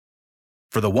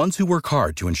For the ones who work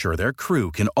hard to ensure their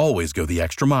crew can always go the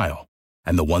extra mile,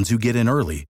 and the ones who get in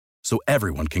early so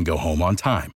everyone can go home on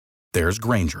time, there's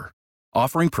Grainger,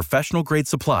 offering professional-grade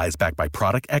supplies backed by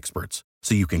product experts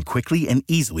so you can quickly and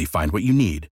easily find what you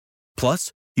need.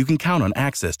 Plus, you can count on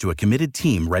access to a committed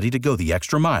team ready to go the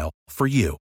extra mile for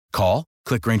you. Call,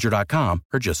 click Grainger.com,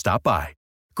 or just stop by.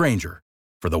 Grainger,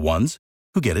 for the ones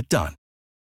who get it done.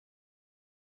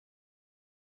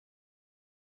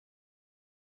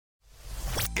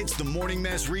 It's the Morning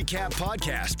Mess Recap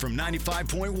Podcast from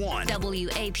 95.1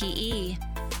 WAPE.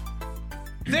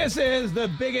 This is the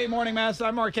Big 8 Morning Mess.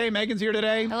 I'm Mark and Meghan's here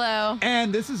today. Hello.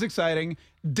 And this is exciting.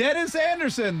 Dennis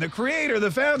Anderson, the creator,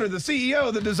 the founder, the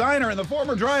CEO, the designer, and the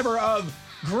former driver of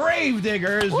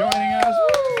Gravedigger is joining us.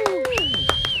 Woo!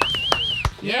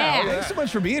 Yeah. Thanks so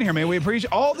much for being here, man. We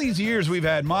appreciate all these years we've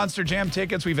had Monster Jam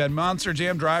tickets, we've had Monster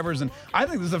Jam drivers, and I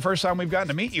think this is the first time we've gotten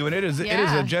to meet you, and it is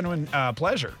a genuine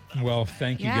pleasure. Well,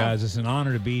 thank you guys. It's an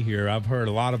honor to be here. I've heard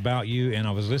a lot about you, and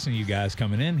I was listening to you guys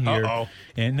coming in here. Uh-oh.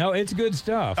 And no, it's good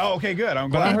stuff. Oh, okay, good. I'm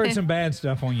But glad. I heard some bad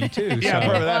stuff on you too. Yeah, I've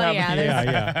heard of that happening.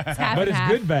 Yeah. But it's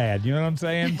good bad. You know what I'm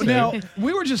saying? So- Now,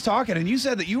 we were just talking, and you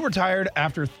said that you retired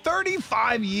after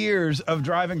 35 years of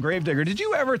driving Gravedigger. Did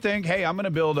you ever think, hey, I'm going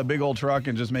to build a big old truck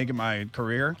and just make it my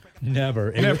career?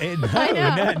 Never.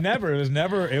 Never.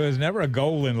 It was never a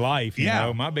goal in life. You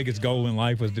know, my biggest goal in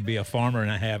life was to be a farmer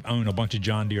and own a bunch of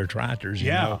John Deere tractors.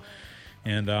 You know?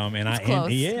 And no. Well,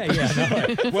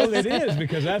 it is,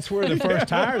 because that's where the first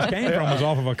tires came from, was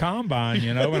off of a combine.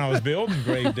 You know, when I was building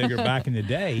Gravedigger back in the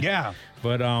day. Yeah.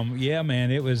 But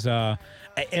man, it was.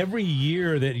 Every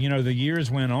year that, the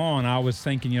years went on, I was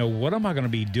thinking, what am I going to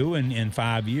be doing in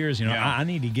 5 years? I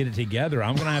need to get it together.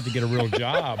 I'm going to have to get a real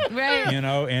job, Right.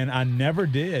 And I never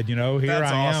did. Here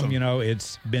That's I am, awesome.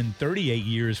 It's been 38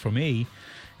 years for me.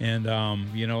 And,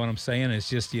 you know what I'm saying? It's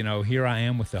just, here I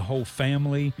am with the whole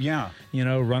family. Yeah.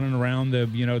 Running around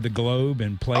the globe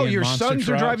and playing. Oh, your monster sons are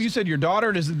trucks. driving. You said your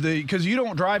daughter does because you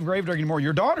don't drive Gravedigger anymore.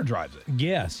 Your daughter drives it.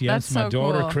 Yes. That's My so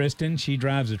daughter, cool. Kristen, she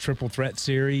drives a Triple Threat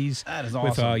series. That is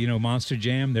With, awesome. Monster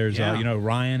Jam. There's,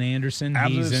 Ryan Anderson.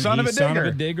 Absolutely. He's Son of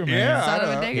a digger, man. Yeah. Son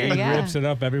of a digger, He rips it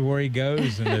up everywhere he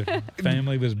goes, and the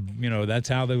family was, that's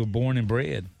how they were born and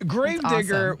bred.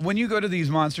 Gravedigger, awesome. when you go to these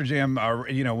Monster Jam,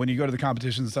 when you go to the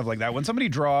competitions and stuff like that, when somebody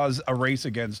draws a race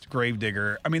against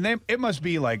Gravedigger, I mean, it must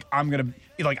be like, I'm gonna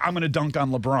dunk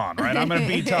on LeBron, right? I'm gonna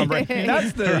beat Tom Brady.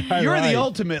 That's you're the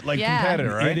ultimate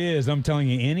competitor, right? It is. I'm telling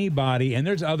you, anybody, and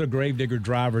there's other Gravedigger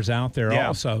drivers out there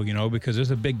also, because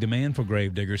there's a big demand for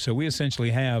Gravedigger. So we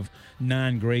essentially have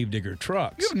 9 Gravedigger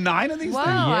trucks. You have 9 of these Whoa,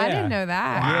 things? I didn't know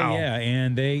that. Wow. Yeah,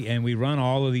 and we run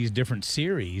all of these different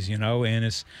series,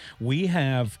 and we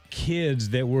have kids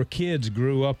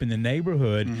grew up in the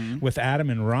neighborhood with Adam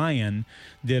and Ryan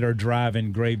that are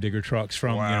driving Gravedigger trucks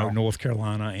from North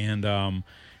Carolina, and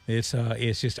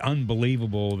it's just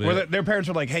unbelievable. That their parents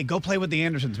were like, "Hey, go play with the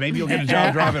Andersons. Maybe you'll get a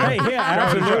job driving."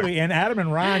 Absolutely. And Adam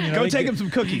and Ryan, go take them some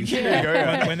cookies.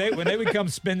 When they would come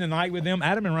spend the night with them,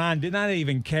 Adam and Ryan did not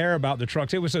even care about the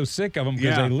trucks. They were so sick of them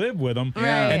because they lived with them. Right.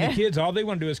 And the kids, all they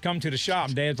want to do is come to the shop.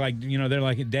 And Dad's like, they're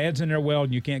like, Dad's in there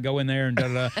welding. You can't go in there. And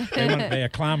they are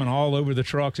climbing all over the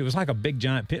trucks. It was like a big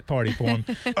giant pit party for them.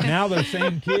 Now those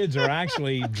same kids are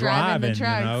actually driving. the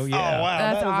trucks. Oh wow, That's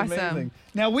that is awesome. amazing.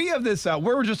 Now we have this.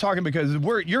 We're just talking because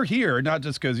you're here, not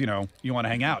just because you want to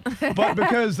hang out, but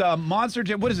because Monster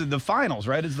Jam. What is it? The finals,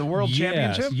 right? It's the World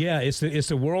Championship. Yeah, it's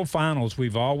the World Finals.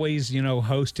 We've always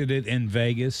hosted it in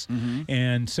Vegas,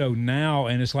 and so now,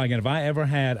 and it's like, if I ever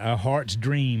had a heart's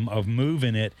dream of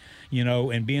moving it,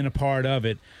 and being a part of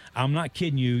it. I'm not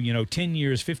kidding you. 10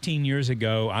 years, 15 years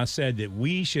ago, I said that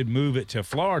we should move it to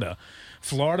Florida.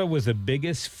 Florida was the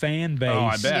biggest fan base. Oh,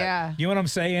 I bet. Yeah. You know what I'm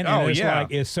saying? Oh, and it's yeah.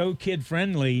 it's so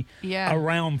kid-friendly Yeah.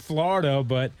 around Florida,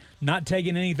 but not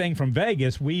taking anything from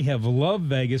Vegas. We have loved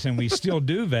Vegas, and we still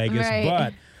do Vegas, Right.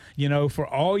 but for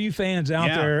all you fans out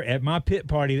there at my pit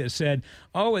party that said,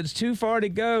 oh, it's too far to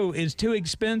go, it's too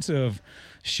expensive,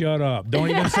 shut up. Don't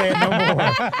even say it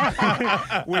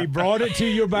no more. We brought it to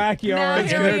your backyard, Now and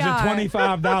here we there's a are.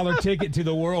 $25 ticket to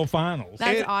the World Finals.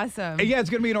 That's awesome. Yeah, it's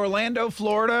going to be in Orlando,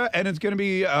 Florida, and it's going to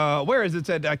be where is it?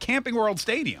 It's at Camping World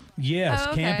Stadium. Yes,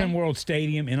 Oh, okay. Camping World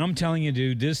Stadium. And I'm telling you,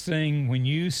 dude, this thing, when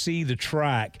you see the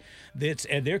track,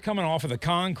 they're coming off of the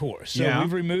concourse. So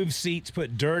we've removed seats,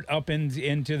 put dirt up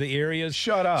into the areas.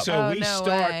 Shut up. So Oh, we no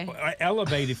start way.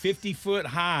 elevated 50 foot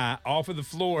high off of the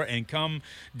floor and come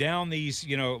down these,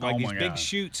 these my big God.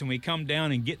 chutes, and we come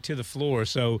down and get to the floor.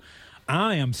 So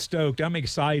I am stoked. I'm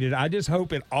excited. I just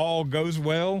hope it all goes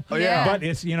well. Oh, yeah. But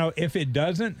it's, if it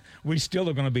doesn't, we still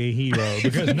are going to be a hero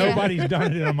because nobody's done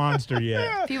it in a monster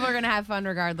yet. People are going to have fun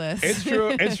regardless. It's true.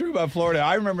 It's true about Florida.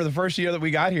 I remember the first year that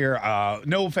we got here,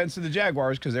 no offense to the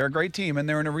Jaguars because they're a great team and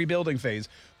they're in a rebuilding phase.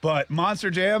 But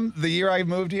Monster Jam, the year I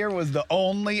moved here, was the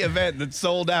only event that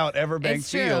sold out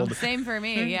Everbanks Field. Same for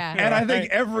me, yeah. And I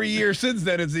think every year since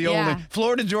then, it's the only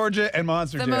Florida, Georgia, and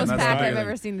Monster the Jam. most That's packed I've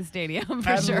ever seen the stadium, for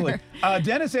Absolutely. sure.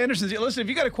 Dennis Anderson, listen, if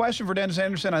you got a question for Dennis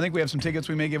Anderson, I think we have some tickets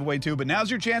we may give away too. But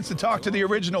now's your chance to talk to the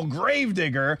original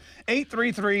Gravedigger,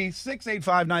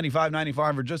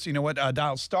 833-685-9595, or just,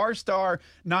 dial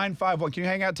 *951. Can you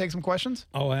hang out and take some questions?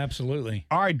 Oh, absolutely.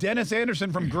 All right, Dennis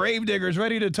Anderson from Gravedigger is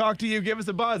ready to talk to you. Give us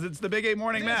a buzz. It's the Big 8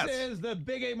 Morning Mass. This is the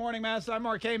Big 8 Morning Mass. I'm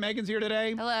Mark. Meghan's here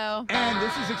today. Hello. And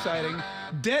this is exciting.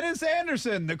 Dennis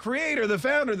Anderson, the creator, the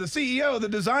founder, the CEO, the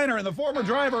designer, and the former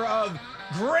driver of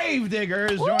Gravedigger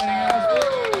is joining us.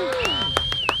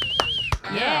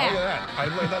 Yeah.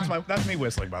 Look at that. That's me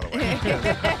whistling, by the way.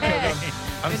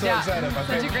 I'm so excited.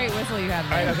 Such a great whistle you have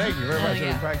there. Thank you very much. I've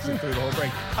been practicing through the whole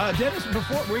break. Dennis,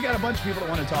 before we got a bunch of people that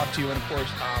want to talk to you, and of course,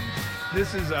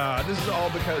 this is all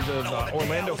because of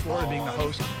Orlando, Florida, being the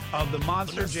host of the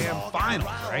Monster Jam Finals,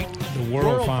 right? The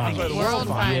World Finals. The World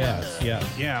Finals. Yes.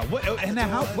 Yeah. What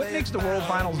makes the World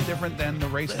Finals different than the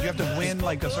races? You have to win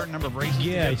like a certain number of races.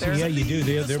 Yeah, you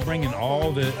do. They're bringing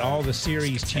all the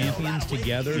series champions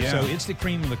together, so it's the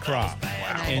cream of the crop.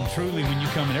 Wow. And truly, when you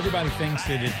come in, everybody thinks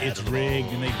that it's rigged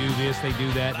and they do this, they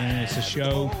do that, and it's a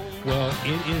show. Well,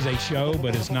 it is a show,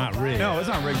 but it's not rigged. No, it's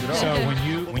not rigged at all. So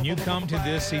when you come to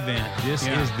this event, this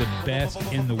is the best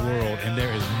in the world, and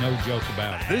there is no joke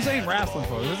about it. This ain't wrestling,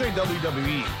 folks. This ain't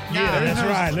WWE. Yeah, that's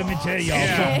right. Let me tell y'all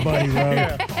something, buddy.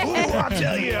 Ooh, I'll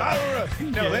tell you.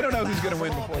 No, they don't know who's going to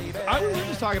win before. We were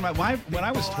just talking about when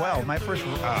I was 12, my first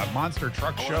monster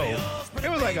truck show. It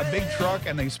was like a big truck,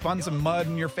 and they spun some mud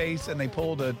in your face, and they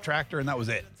pulled a tractor, and that was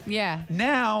it. Yeah.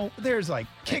 Now there's like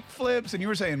kick flips, and you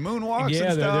were saying moonwalks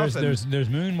and stuff. There's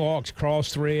moonwalks,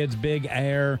 cross threads, big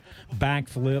air,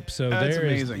 backflips. So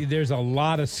there's a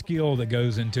lot of skill that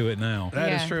goes into it now.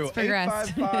 That is true. It's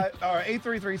progressed.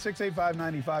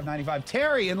 833-685-9595.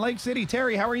 Terry in Lake City.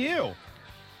 Terry, how are you?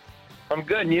 I'm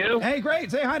good, and you? Hey, great.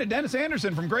 Say hi to Dennis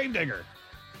Anderson from Gravedigger.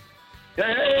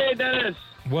 Hey, Dennis.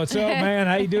 What's up, man?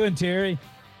 How you doing, Terry?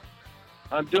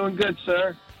 I'm doing good,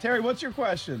 sir. Terry, what's your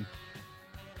question?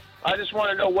 I just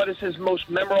want to know, what is his most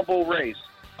memorable race?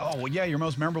 Oh, well, yeah, your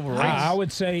most memorable race. I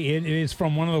would say it is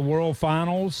from one of the World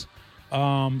Finals.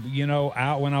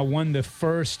 Out when I won the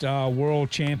first World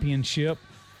Championship,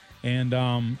 and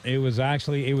it was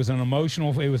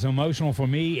emotional for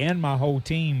me and my whole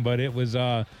team. But it was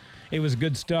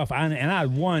good stuff. And I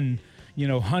won,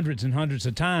 hundreds and hundreds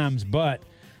of times, but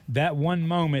that one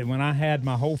moment when I had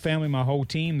my whole family, my whole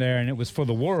team there, and it was for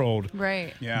the world.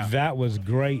 Right. Yeah. That was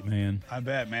great, man. I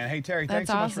bet, man. Hey, Terry, thanks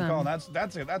so much for calling.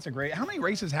 That's a great. How many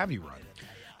races have you run?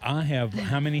 I have.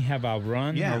 How many have I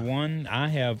run or won? I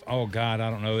have. Oh God, I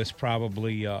don't know. It's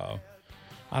probably. I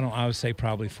would say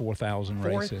probably 4,000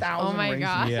 races. 4,000 Oh my races.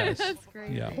 God, Yes. that's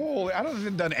crazy. Yeah. Holy! I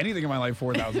haven't done anything in my life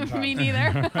 4,000 times. Me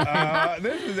neither.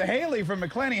 This is Haley from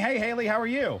McClenny. Hey, Haley, how are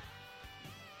you?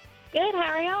 Good, how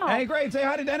are y'all? Hey, great. Say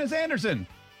hi to Dennis Anderson.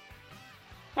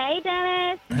 Hey,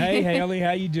 Dennis. Hey, Haley,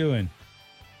 how you doing?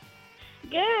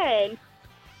 Good.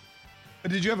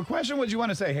 Did you have a question? What did you want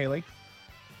to say, Haley?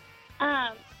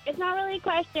 It's not really a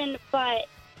question, but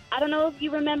I don't know if you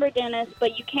remember, Dennis,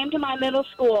 but you came to my middle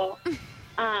school,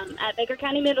 at Baker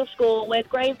County Middle School with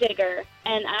Gravedigger,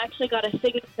 and I actually got a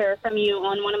signature from you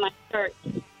on one of my shirts.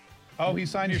 Oh, he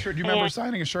signed your shirt. Do you remember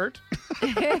signing a shirt?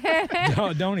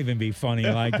 Don't even be funny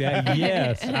like that.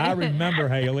 Yes, I remember,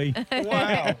 Haley.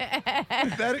 Wow.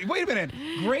 Wait a minute.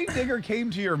 Gravedigger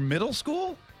came to your middle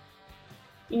school?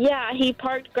 Yeah, he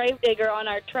parked Gravedigger on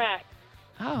our track.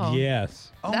 Oh.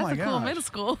 Yes. Oh, That's my a cool gosh. middle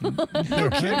school. No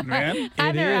kidding, man.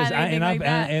 I've never had anything like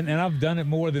that. And I've done it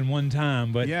more than one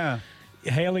time. But Yeah.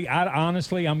 Haley, I'm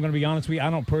going to be honest with you. I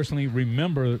don't personally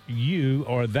remember you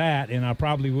or that, and I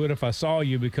probably would if I saw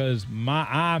you because my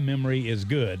eye memory is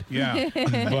good. Yeah.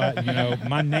 But,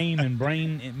 my name and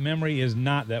brain memory is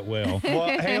not that well.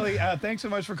 Well, Haley, thanks so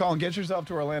much for calling. Get yourself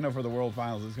to Orlando for the World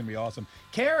Finals. It's going to be awesome.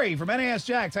 Carrie from NAS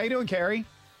Jacks. How you doing, Carrie?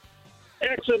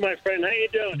 Excellent, my friend. How you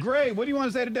doing? Great. What do you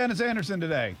want to say to Dennis Anderson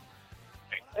today?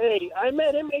 Hey, I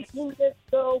met him 18 years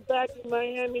ago back in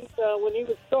Miami when he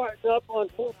was starting up on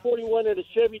 441 at a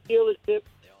Chevy dealership.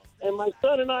 And my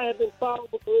son and I have been following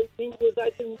for 18 years. I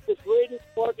think he's the greatest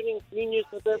marketing genius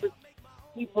I've ever seen.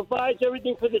 He provides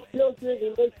everything for the children.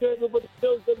 He makes sure everybody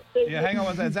feels everything. Yeah, hang on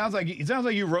one second. It sounds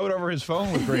like you rode over his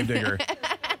phone with Gravedigger.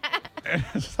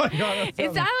 It's like, it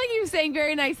sounded like you were saying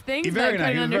very nice things, very but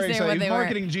I couldn't understand what they were.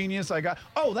 Marketing genius.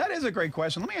 Oh, that is a great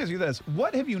question. Let me ask you this.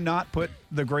 What have you not put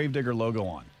the Gravedigger logo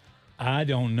on? I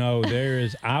don't know. There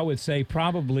is, I would say,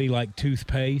 probably like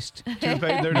toothpaste. Yeah,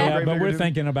 but we're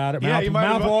thinking about it. Yeah,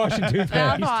 Mouthwash and toothpaste.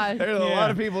 Mouthwash. There's a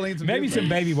lot of people need some Maybe toothpaste. some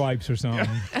baby wipes or something.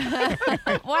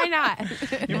 Why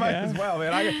not? You might as well,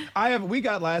 man. We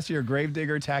got last year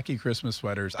Gravedigger tacky Christmas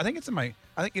sweaters. I think it's in my.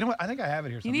 You know what? I think I have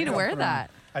it here. You need to wear that.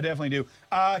 I definitely do.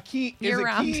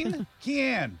 Year-round.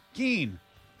 Keen. Keen.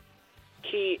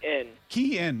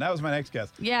 That was my next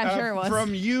guess. Yeah, sure it was.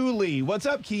 From Yulee. What's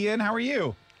up, Keen? How are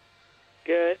you?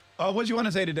 Good. What did you want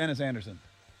to say to Dennis Anderson?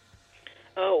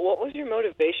 What was your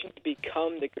motivation to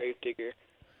become the Gravedigger?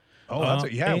 Oh, that's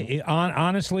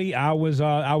honestly, I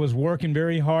was working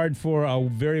very hard for a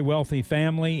very wealthy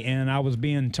family, and I was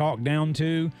being talked down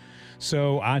to.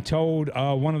 So I told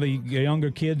one of the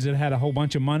younger kids that had a whole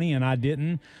bunch of money, and I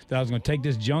didn't, that I was going to take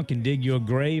this junk and dig you a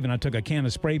grave. And I took a can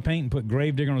of spray paint and put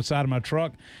Gravedigger on the side of my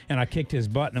truck, and I kicked his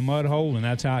butt in a mud hole, and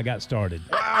that's how I got started.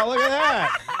 Wow, look at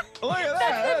that. Look at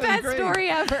that. That's the best story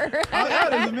ever.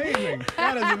 That is amazing.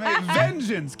 That is amazing.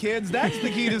 Vengeance, kids. That's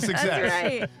the key to success.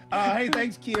 That's right. Hey,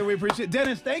 thanks, Kia. We appreciate it.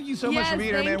 Dennis, thank you so much for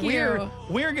being here, man.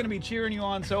 We're going to be cheering you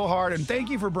on so hard. And thank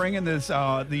you for bringing this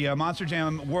the Monster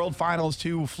Jam World Finals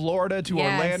to Florida, to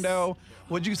Orlando.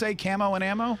 Would you say camo and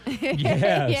ammo?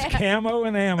 Yes, camo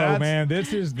and ammo, man.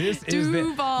 This is the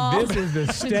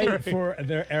state for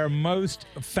our most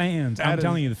fans. I'm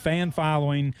telling you, the fan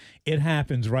following, it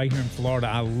happens right here in Florida.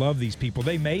 I love these people.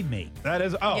 They made me. That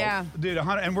is, dude,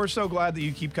 and we're so glad that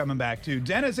you keep coming back too.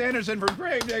 Dennis Anderson from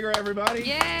Gravedigger, everybody.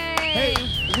 Yay! Hey,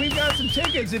 we've got some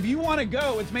tickets. If you want to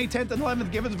go, it's May 10th and 11th.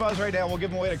 Give us a buzz right now. We'll give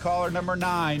them away to caller number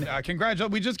 9.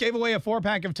 Congratulations. We just gave away a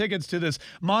 4-pack of tickets to this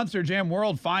Monster Jam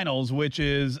World Finals, which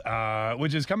is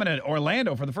coming to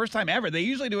Orlando for the first time ever. They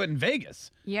usually do it in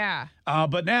Vegas. Yeah.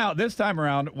 But now, this time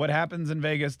around, what happens in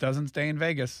Vegas doesn't stay in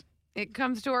Vegas. It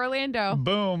comes to Orlando.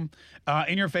 Boom.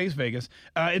 In your face, Vegas.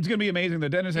 It's going to be amazing. The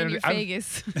Dennis Anderson.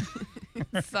 Vegas.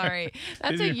 Sorry.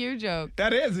 That's a you joke.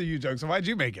 That is a you joke. So why'd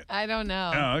you make it? I don't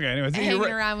know. Oh, okay. Anyways, hanging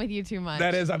around with you too much.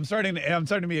 That is. I'm starting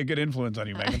to be a good influence on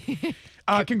you, Megan.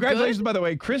 Congratulations, by the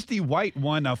way. Christy White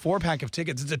won a 4-pack of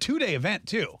tickets. It's a 2-day event,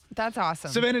 too. That's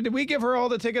awesome. Savannah, did we give her all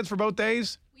the tickets for both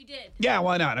days? We did. Yeah,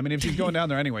 why not? I mean, if she's going down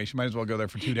there anyway, she might as well go there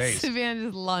for 2 days. Savannah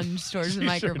just lunged towards the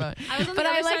microphone. But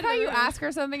I like how you ask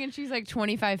her something and she's like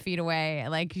 25 feet away.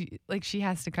 Like she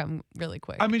has to come really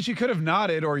quick. I mean, she could have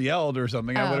nodded or yelled or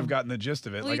something. I would have gotten the gist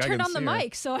of it. Well, you turned on the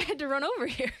mic, so I had to run over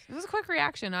here. It was a quick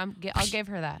reaction. I'll give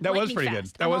her that. That was pretty good.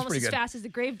 That was pretty good. As fast as the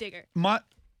Gravedigger.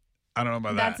 I don't know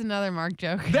about that. That's another Mark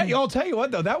joke. I'll tell you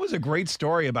what, though. That was a great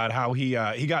story about how he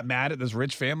got mad at this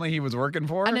rich family he was working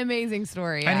for. An amazing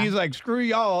story, yeah. And he's like, screw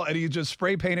y'all. And he just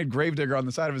spray painted Gravedigger on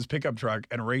the side of his pickup truck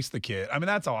and raced the kid. I mean,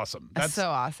 that's awesome. That's so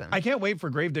awesome. I can't wait for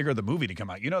Gravedigger, the movie, to come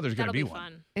out. You know there's going to be one.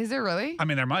 Fun. Is there really? I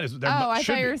mean, there might as well. I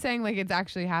thought you were saying like it's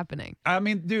actually happening. I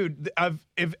mean, dude,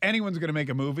 if anyone's going to make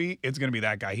a movie, it's going to be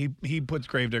that guy. He puts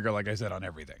Gravedigger, like I said, on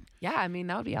everything. Yeah, I mean,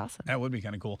 that would be awesome. That would be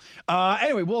kind of cool.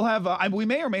 Anyway, we'll have, we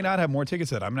may or may not have more tickets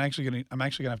set. I'm actually going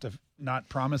to have to not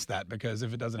promise that, because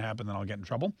if it doesn't happen, then I'll get in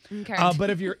trouble. Okay.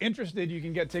 But if you're interested, you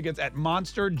can get tickets at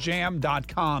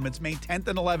monsterjam.com. It's May 10th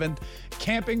and 11th,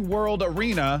 Camping World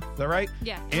Arena. Is that right?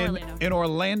 Yeah, in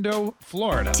Orlando,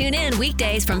 Florida. Tune in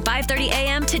weekdays from 5:30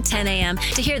 a.m. to 10 a.m.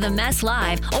 to hear the mess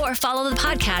live or follow the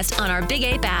podcast on our Big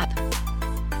Ape app.